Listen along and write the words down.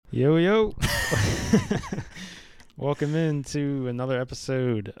Yo, yo. Welcome into another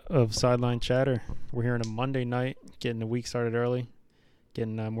episode of Sideline Chatter. We're here on a Monday night, getting the week started early,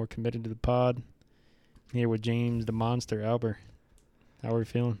 getting more committed to the pod. I'm here with James the Monster Albert. How are we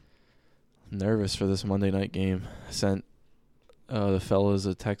feeling? Nervous for this Monday night game. I sent the fellas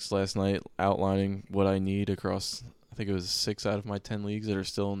a text last night outlining what I need across, I think it was 6 out of my 10 leagues that are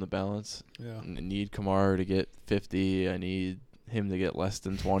still in the balance. Yeah. I need Kamara to get 50. I need him to get less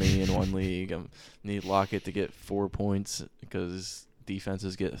than 20 in one league. I need Lockett to get 4 points because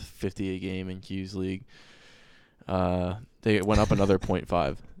defenses get 50 a game in Q's league. They went up another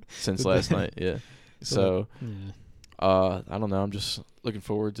 0.5 since last night. Yeah. So, I don't know. I'm just looking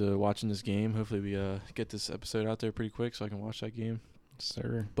forward to watching this game. Hopefully we get this episode out there pretty quick so I can watch that game.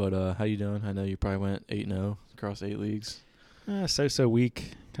 Sir. But how you doing? I know you probably went 8-0 across 8 leagues. So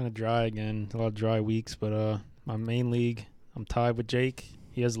weak. Kind of dry again. A lot of dry weeks. But my main league, I'm tied with Jake.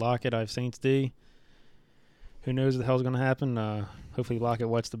 He has Lockett. I have Saints D. Who knows what the hell's going to happen? Hopefully Lockett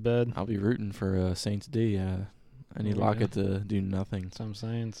wets the bed. I'll be rooting for Saints D. I need Lockett to do nothing. That's what I'm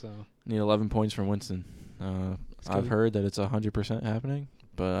saying. So I need 11 points from Winston. I've heard that it's 100% happening,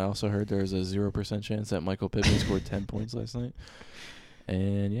 but I also heard there's a 0% chance that Michael Pittman scored 10 points last night.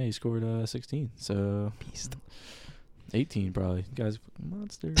 And, yeah, he scored 16. So, beast. 18 probably. You guys,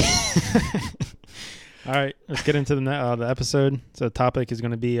 monster. All right, let's get into the episode. So the topic is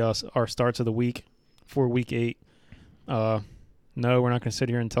going to be our starts of the week for Week 8. No, we're not going to sit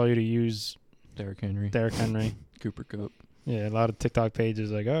here and tell you to use Derrick Henry. Cooper Kupp. Yeah, a lot of TikTok pages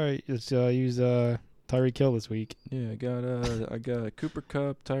like, all right, let's use Tyreek Hill this week. Yeah, I got Cooper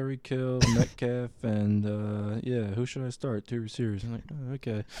Kupp, Tyreek Hill, Metcalf, and who should I start? 2 receivers. I'm like, oh,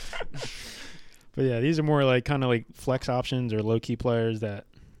 okay. But yeah, these are more like kind of like flex options or low key players that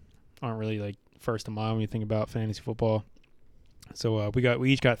aren't really like first in mind when you think about fantasy football. So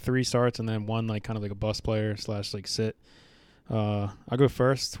we each got 3 starts and then one like kind of like a bust player / like sit. I'll go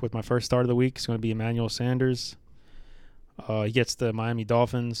first with my first start of the week. It's going to be Emmanuel Sanders. He gets the Miami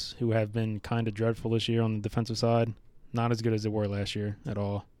Dolphins, who have been kind of dreadful this year on the defensive side. Not as good as they were last year at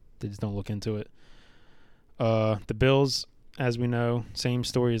all. They just don't look into it. The Bills, as we know, same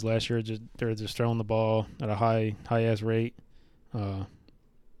story as last year. They're just throwing the ball at a high ass rate.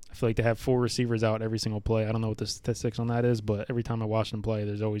 I feel like they have 4 receivers out every single play. I don't know what the statistics on that is, but every time I watch them play,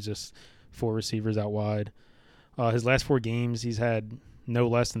 there's always just 4 receivers out wide. His last 4 games, he's had no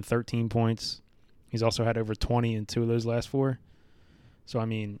less than 13 points. He's also had over 20 in 2 of those last 4. So, I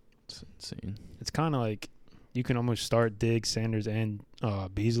mean, it's insane. It's kind of like you can almost start Diggs, Sanders, and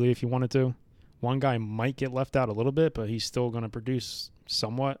Beasley if you wanted to. One guy might get left out a little bit, but he's still going to produce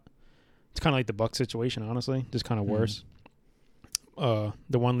somewhat. It's kind of like the Bucs situation, honestly, just kind of worse.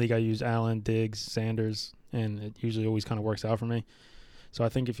 The one league I use Allen, Diggs, Sanders, and it usually always kind of works out for me. So I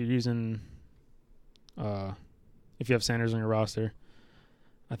think if you're using if you have Sanders on your roster,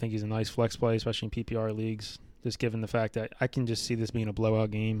 I think he's a nice flex play, especially in PPR leagues, just given the fact that I can just see this being a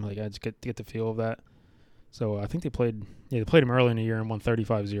blowout game. Like, I just get the feel of that. So I think they played him early in the year and won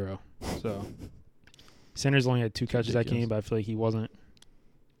 35-0. So Sanders only had 2 catches that game, but I feel like he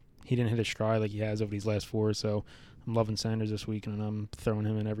didn't hit a stride like he has over these last 4. So I'm loving Sanders this week, and I'm throwing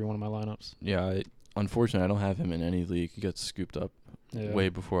him in every one of my lineups. Yeah, unfortunately, I don't have him in any league. He got scooped up way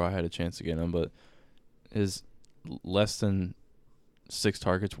before I had a chance to get him, but is less than 6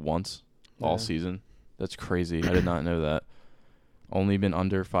 targets once all season. That's crazy. I did not know that. Only been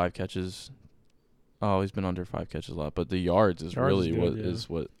under 5 catches. Oh, he's been under 5 catches a lot, but the yards is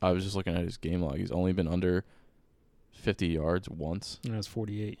what I was just looking at his game log. He's only been under 50 yards once. And that's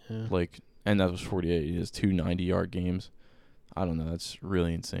 48. Yeah. And that was 48. He has 2 90-yard games. I don't know. That's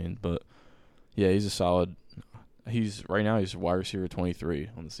really insane. But yeah, he's a solid. Right now he's wide receiver 23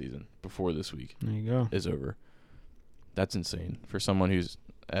 on the season before this week. There you go. Is over. That's insane for someone who's,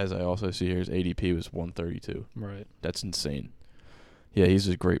 as I also see here, his ADP was 132. Right. That's insane. Yeah, he's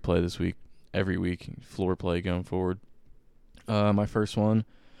a great play this week. Every week, floor play going forward. My first one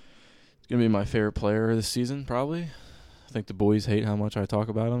is going to be my favorite player this season, probably. I think the boys hate how much I talk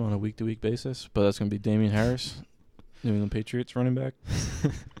about him on a week-to-week basis, but that's going to be Damian Harris, New England Patriots running back.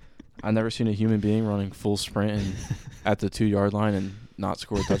 I've never seen a human being running full sprint at the 2-yard line and not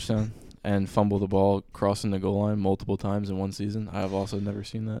score a touchdown and fumble the ball crossing the goal line multiple times in one season. I have also never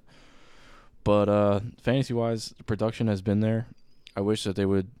seen that. But fantasy-wise, the production has been there. I wish that they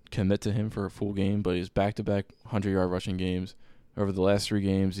would commit to him for a full game, but he's back-to-back 100-yard rushing games. Over the last 3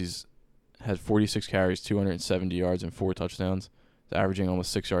 games, he's had 46 carries, 270 yards, and 4 touchdowns, averaging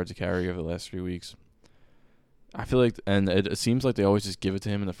almost 6 yards a carry over the last 3 weeks. I feel like, and it seems like they always just give it to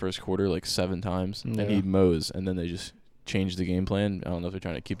him in the first quarter like 7 times, and he mows, and then they just change the game plan. I don't know if they're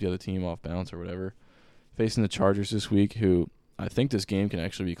trying to keep the other team off balance or whatever. Facing the Chargers this week, who I think this game can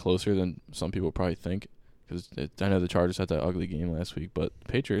actually be closer than some people probably think. Because I know the Chargers had that ugly game last week, but the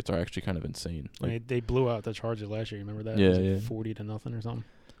Patriots are actually kind of insane. Like, they blew out the Chargers last year. You remember that? Yeah, It was like 40-0 or something.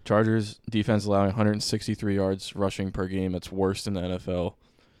 Chargers defense allowing 163 yards rushing per game. That's worse than the NFL.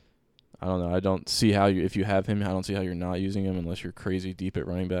 I don't know. I don't see how if you have him, I don't see how you're not using him unless you're crazy deep at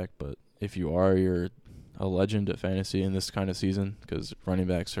running back. But if you are, you're a legend at fantasy in this kind of season because running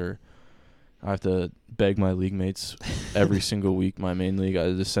backs are. I have to beg my league mates every single week. My main league,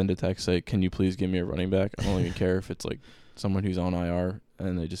 I just send a text say, "Can you please give me a running back?" I don't even care if it's like someone who's on IR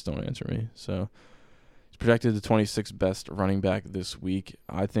and they just don't answer me. So he's projected the 26th best running back this week.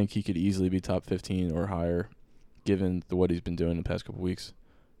 I think he could easily be top 15 or higher, given what he's been doing the past couple weeks.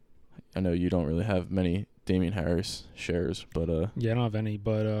 I know you don't really have many Damian Harris shares, but yeah, I don't have any,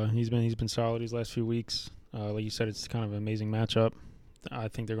 but he's been solid these last few weeks. Like you said, it's kind of an amazing matchup. I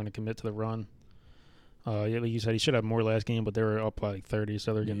think they're going to commit to the run. Yeah, like you said, he should have more last game, but they were up by like 30,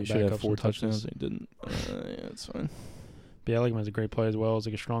 so they're getting he the back should up have 4 some touchdowns. touches. He didn't. Yeah, it's fine. But yeah, I like him as a great play as well. He's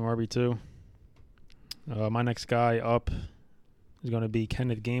like a strong RB2. My next guy up is going to be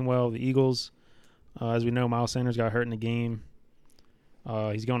Kenneth Gainwell, the Eagles. As we know, Miles Sanders got hurt in the game.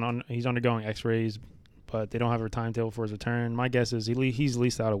 He's undergoing X-rays, but they don't have a timetable for his return. My guess is he's at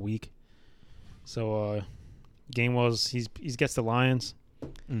least out a week. So Gainwell's he gets the Lions.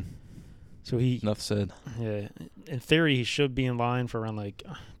 So Enough said. Yeah, in theory he should be in line for around like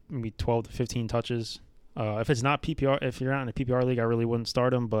maybe 12 to 15 touches. If it's not PPR, if you're not in a PPR league, I really wouldn't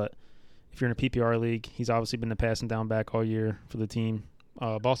start him. But if you're in a PPR league, he's obviously been the passing down back all year for the team.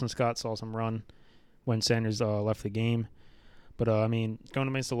 Boston Scott saw some run when Sanders left the game. But, I mean, going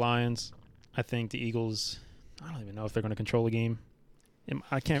against the Lions, I think the Eagles, I don't even know if they're going to control the game. I'm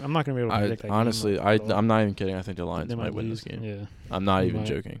not going to be able to predict that honestly, game. I'm not even kidding. I think the Lions They might win lose. this game. Yeah. I'm not They even might.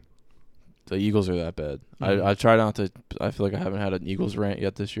 joking. The Eagles are that bad. Mhm. I try not to. I feel like I haven't had an Eagles rant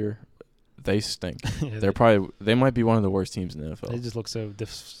yet this year. They stink. Yeah, They might be one of the worst teams in the they NFL. just look so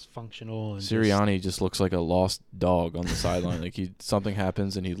dysfunctional. And Sirianni just looks like a lost dog on the sideline. Like something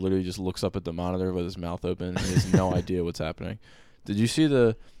happens and he literally just looks up at the monitor with his mouth open and he has no idea what's happening. Did you see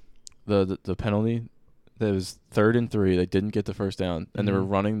the penalty? That was 3rd and 3. They didn't get the first down and they were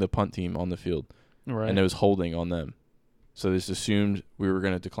running the punt team on the field right. and it was holding on them. So they just assumed we were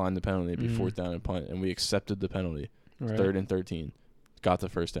going to decline the penalty, be Mhm. 4th down and punt, and we accepted the penalty. right. 3rd and 13, got the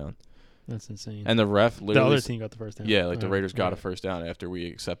first down, That's insane. and the ref the literally other team got the first down. yeah, like the Right, Raiders got a right. first down after we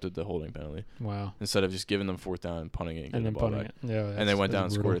accepted the holding penalty Wow. instead of just giving them 4th down and punting it and And getting then the ball punting back. it. Yeah. And they went down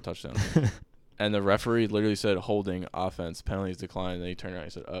and scored a brutal. touchdown. And the referee literally said holding offense, penalties declined. And then he turned around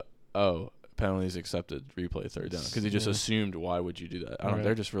and he said, "Oh, penalties accepted, replay 3rd down," because he just Yeah. assumed why would you do that? I don't. Right.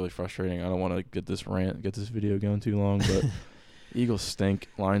 They're just really frustrating. I don't want to get this video going too long, but. Eagles stink.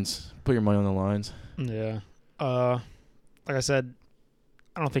 Lions, put your money on the Lions. Yeah. Like I said,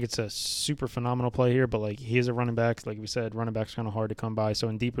 I don't think it's a super phenomenal play here, but like he is a running back. Like we said, running back's kind of hard to come by. So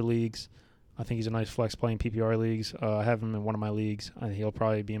in deeper leagues, I think he's a nice flex play in PPR leagues. I have him in one of my leagues. I think he'll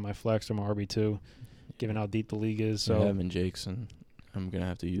probably be in my flex or my RB2, given how deep the league is. So I have him in Jake's, and I'm gonna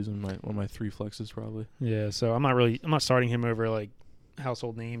have to use him. One of my 3 flexes probably. yeah. So I'm not starting him over like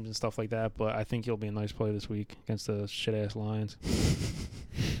household names and stuff like that, but I think he'll be a nice play this week against the shit ass Lions.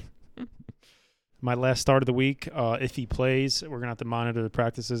 My last start of the week, if he plays, we're gonna have to monitor the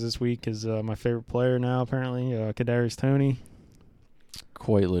practices this week. Is my favorite player now apparently, Kadarius Toney.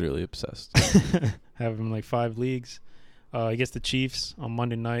 Quite literally obsessed. Have him in like 5 leagues. He gets the Chiefs on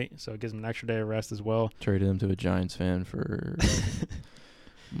Monday night, so it gives him an extra day of rest as well. Traded him to a Giants fan for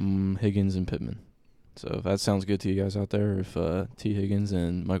Higgins and Pittman. So if that sounds good to you guys out there, if T. Higgins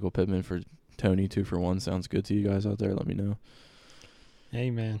and Michael Pittman for Toney 2 for 1 sounds good to you guys out there, let me know.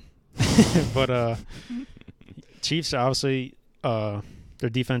 Hey man. But Chiefs obviously their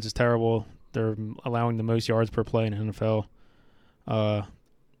defense is terrible. They're allowing the most yards per play in the NFL.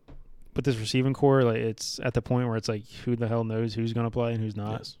 But this receiving core, like it's at the point where it's like who the hell knows who's gonna play and who's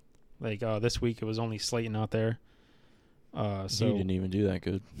not. Yes. Like this week it was only Slayton out there. So He didn't even do that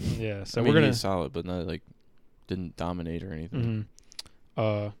good. yeah, so I mean, we're gonna he's solid, but not like didn't dominate or anything.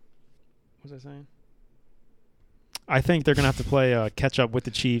 what was I saying? I think they're gonna have to play catch up with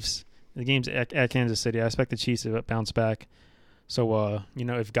the Chiefs. The game's at Kansas City. I expect the Chiefs to bounce back. So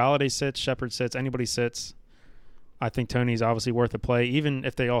if Galladay sits, Shepard sits, anybody sits, I think Toney's obviously worth a play. Even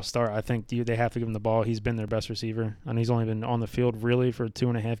if they all start, I think they have to give him the ball. He's been their best receiver, and he's only been on the field really for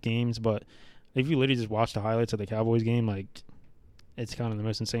 2.5 games. But if you literally just watch the highlights of the Cowboys game, like it's kind of the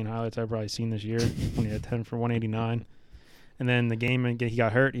most insane highlights I've probably seen this year. When he had 10 for 189, and then the game he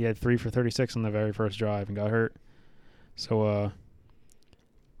got hurt. He had 3 for 36 on the very first drive and got hurt. So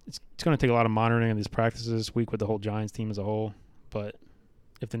it's going to take a lot of monitoring of these practices this week with the whole Giants team as a whole. But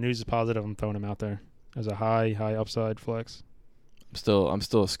if the news is positive, I'm throwing him out there as a high upside flex. I'm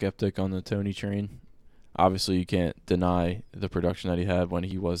still a skeptic on the Tony train. Obviously, you can't deny the production that he had when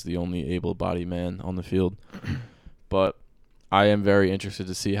he was the only able-bodied man on the field. But I am very interested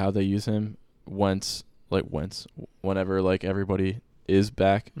to see how they use him whenever like everybody is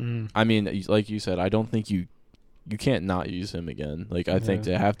back. I mean, like you said, I don't think you can't not use him again. Like I think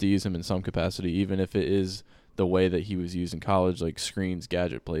they have to use him in some capacity, even if it is the way that he was used in college, like screens,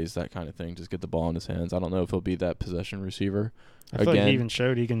 gadget plays, that kind of thing. Just get the ball in his hands. I don't know if he'll be that possession receiver. I feel like he even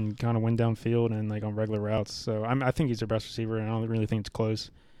showed he can kind of win downfield and like on regular routes. So I think he's their best receiver, and I don't really think it's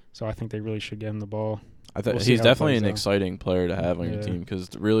close. So I think they really should get him the ball. He's definitely an exciting player to have on your team because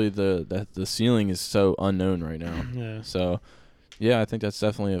really the ceiling is so unknown right now. Yeah. So, yeah, I think that's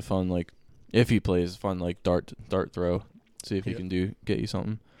definitely a fun, like, if he plays, fun, like, dart throw. See if he can get you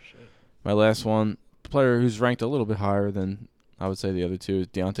something. Shit. My last one, player who's ranked a little bit higher than I would say the other two, is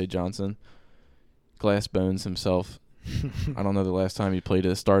Deontay Johnson. Glass bones himself. I don't know the last time he played at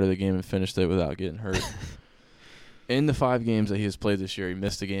the start of the game and finished it without getting hurt. In the 5 games that he has played this year, he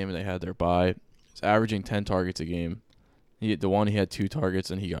missed a game and they had their bye. He's averaging 10 targets a game. He had 2 targets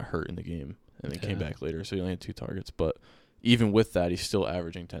and he got hurt in the game and then came back later, so he only had 2 targets. But even with that, he's still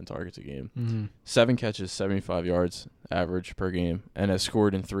averaging 10 targets a game. 7 catches, 75 yards average per game, and has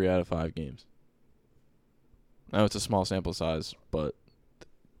scored in 3 out of 5 games. I know it's a small sample size, but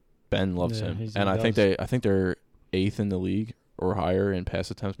Ben loves him, and I think they're 8th in the league or higher in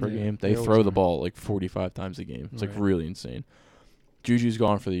pass attempts per game. They throw the ball like 45 times a game. It's like really insane. Juju's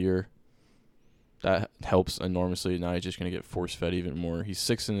gone for the year. That helps enormously. Now he's just going to get force-fed even more. He's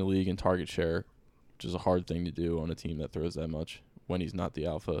 6th in the league in target share, which is a hard thing to do on a team that throws that much when he's not the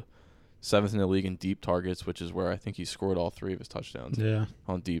alpha. 7th in the league in deep targets, which is where I think he scored all 3 of his touchdowns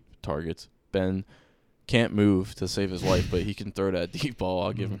on deep targets. Ben can't move to save his life, but he can throw that deep ball.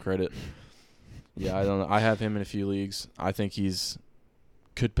 I'll give him credit. Yeah, I don't know. I have him in a few leagues. I think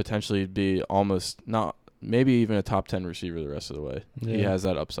could potentially be almost not, maybe even a top 10 receiver the rest of the way. Yeah. He has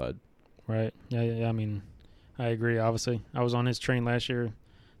that upside. Right. Yeah. I mean, I agree, obviously. I was on his train last year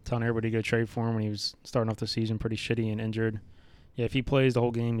telling everybody to go trade for him when he was starting off the season pretty shitty and injured. Yeah, if he plays the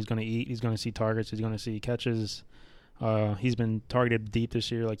whole game, he's going to eat. He's going to see targets. He's going to see catches. He's been targeted deep this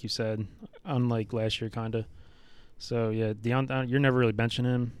year, like you said, unlike last year, kind of. So, yeah, you're never really benching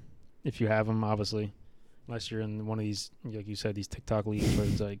him if you have him, obviously, unless you're in one of these, like you said, these TikTok leagues where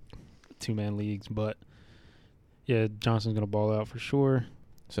it's like 2-man leagues. But, yeah, Johnson's going to ball out for sure.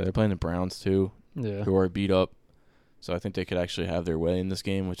 So they're playing the Browns, too, who are beat up. So I think they could actually have their way in this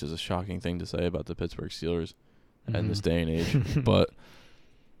game, which is a shocking thing to say about the Pittsburgh Steelers in this day and age. But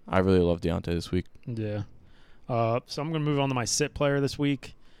I really love Deontay this week. Yeah. So I'm going to move on to my sit player this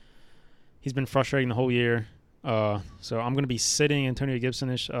week. He's been frustrating the whole year. So I'm going to be sitting Antonio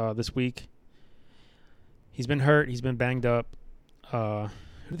Gibson-ish this week. He's been hurt. He's been banged up. Who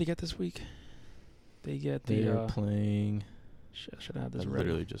did they get this week? They're playing. Should I have this I ready?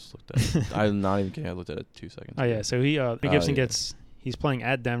 literally just looked at it. I'm not even kidding. I looked at it 2 seconds ago. Oh, yeah. So Gibson he's playing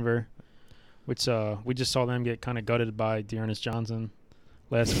at Denver, which we just saw them get kind of gutted by Dearness Johnson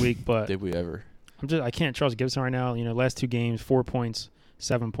last week. But did we ever? I can't trust Gibson right now. You know, last 2 games, 4 points,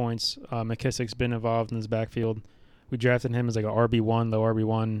 7 points. McKissick's been involved in his backfield. We drafted him as like a RB1, low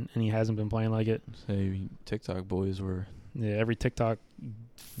RB1, and he hasn't been playing like it. Say TikTok boys were. Yeah, every TikTok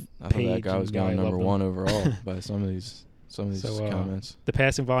I thought that guy was going number 1 overall by some of these comments. The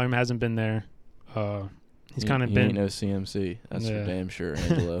passing volume hasn't been there. He's kind of been. He ain't no CMC. That's for damn sure,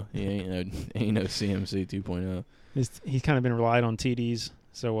 Angelo. He ain't no CMC 2.0. He's kind of been relied on TDs.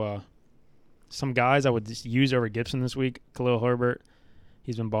 So some guys I would just use over Gibson this week. Khalil Herbert,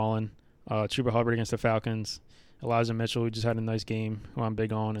 he's been balling. Chuba Hubbard against the Falcons. Elijah Mitchell, who just had a nice game, who I'm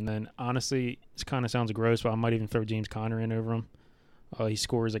big on. And then, honestly, this kind of sounds gross, but I might even throw James Conner in over him. He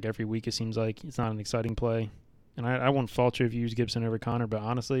scores like every week, it seems like. It's not an exciting play. And I won't fault you if you use Gibson over Conner, but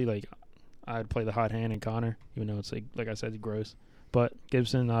honestly, like, I'd play the hot hand in Conner, even though it's like I said, gross. But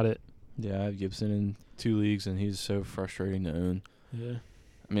Gibson, not it. Yeah, I have Gibson in 2 leagues, and he's so frustrating to own. Yeah.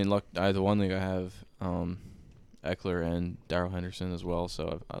 I mean, look, the one league I have Eckler and Darrell Henderson as well,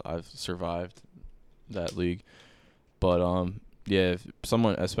 so I've survived that league. But yeah, if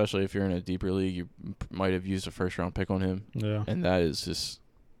someone, especially if you're in a deeper league, you might have used a first-round pick on him. Yeah. And that is just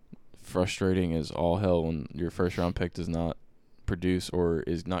frustrating as all hell when your first-round pick does not produce or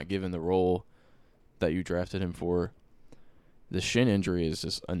is not given the role that you drafted him for. The shin injury is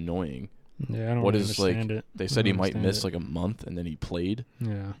just annoying. Yeah, I don't understand it. They said he might miss like a month, and then he played.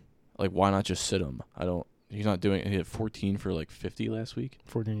 Yeah. Like, why not just sit him? he's not doing it. He had 14 for like 50 last week.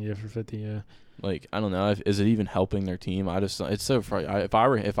 14 for 50. Yeah. Like, I don't know. Is it even helping their team? It's so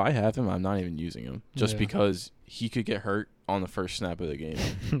frustrating. If I have him, I'm not even using him just because he could get hurt on the first snap of the game,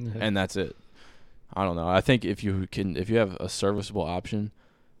 and that's it. I don't know. I think if you have a serviceable option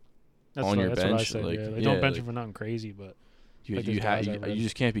on your bench, don't bench him for nothing crazy, but you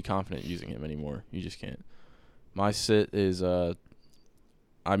just can't be confident using him anymore. You just can't. My sit is I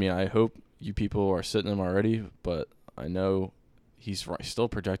mean, I hope you people are sitting him already, but I know he's still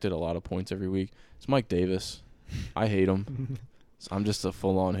projected a lot of points every week. It's Mike Davis. I hate him. I'm just a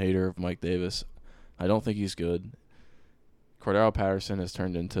full-on hater of Mike Davis. I don't think he's good. Cordero Patterson has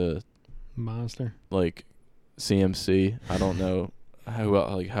turned into monster, like CMC. I don't know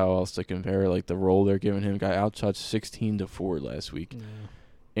how else to compare. Like the role they're giving him, guy outtouched 16-4 last week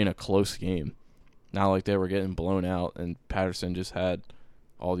in a close game. Not like they were getting blown out, and Patterson just had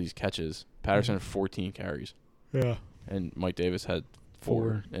all these catches. Patterson had 14 carries. Yeah. And Mike Davis had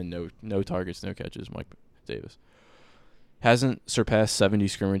 4 and no targets, no catches. Mike Davis hasn't surpassed 70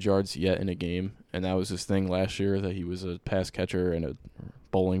 scrimmage yards yet in a game, and that was his thing last year, that he was a pass catcher and a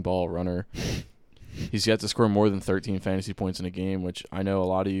bowling ball runner. He's yet to score more than 13 fantasy points in a game, which I know a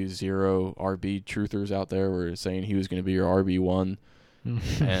lot of you zero RB truthers out there were saying he was going to be your RB1.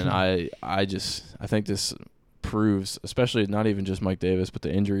 And I think this proves, especially not even just Mike Davis, but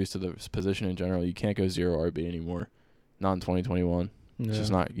the injuries to the position in general, you can't go zero RB anymore. Not in 2021. Yeah. It's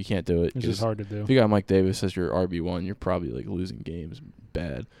just not. You can't do it. It's just hard to do. If you got Mike Davis as your RB1, you're probably like losing games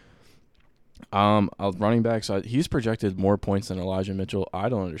bad. Running back side, he's projected more points than Elijah Mitchell. I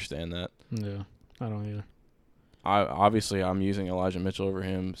don't understand that. Yeah, I don't either. I'm using Elijah Mitchell over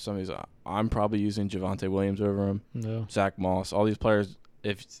him. Some of these, I'm probably using Javonte Williams over him. No. Zach Moss, all these players.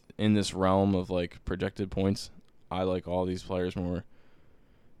 If in this realm of like projected points, I like all these players more.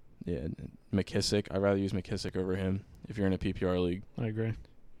 Yeah, McKissick. I'd rather use McKissick over him if you're in a PPR league. I agree.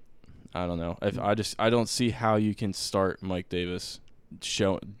 I don't know. I don't see how you can start Mike Davis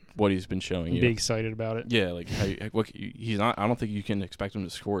show what he's been showing you. Be excited about it. Yeah, like he's not. I don't think you can expect him to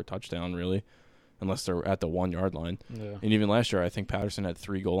score a touchdown really, unless they're at the 1 yard line. Yeah. And even last year, I think Patterson had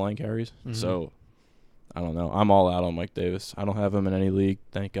 3 goal line carries. Mm-hmm. So I don't know. I'm all out on Mike Davis. I don't have him in any league,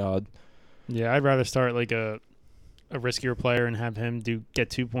 thank God. Yeah, I'd rather start like a riskier player and have him get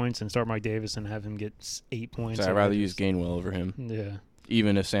 2 points and start Mike Davis and have him get 8 points. So I'd rather use Gainwell over him. Yeah.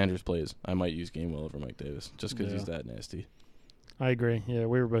 Even if Sanders plays, I might use Gainwell over Mike Davis just because he's that nasty. I agree. Yeah,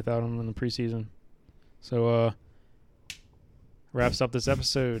 we were both out on him in the preseason. So wraps up this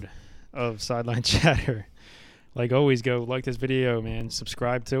episode of Sideline Chatter. Like always, go like this video, man.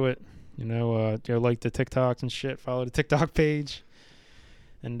 Subscribe to it. Go like the TikToks and shit. Follow the TikTok page.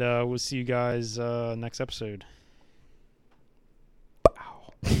 And we'll see you guys next episode.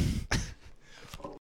 Wow.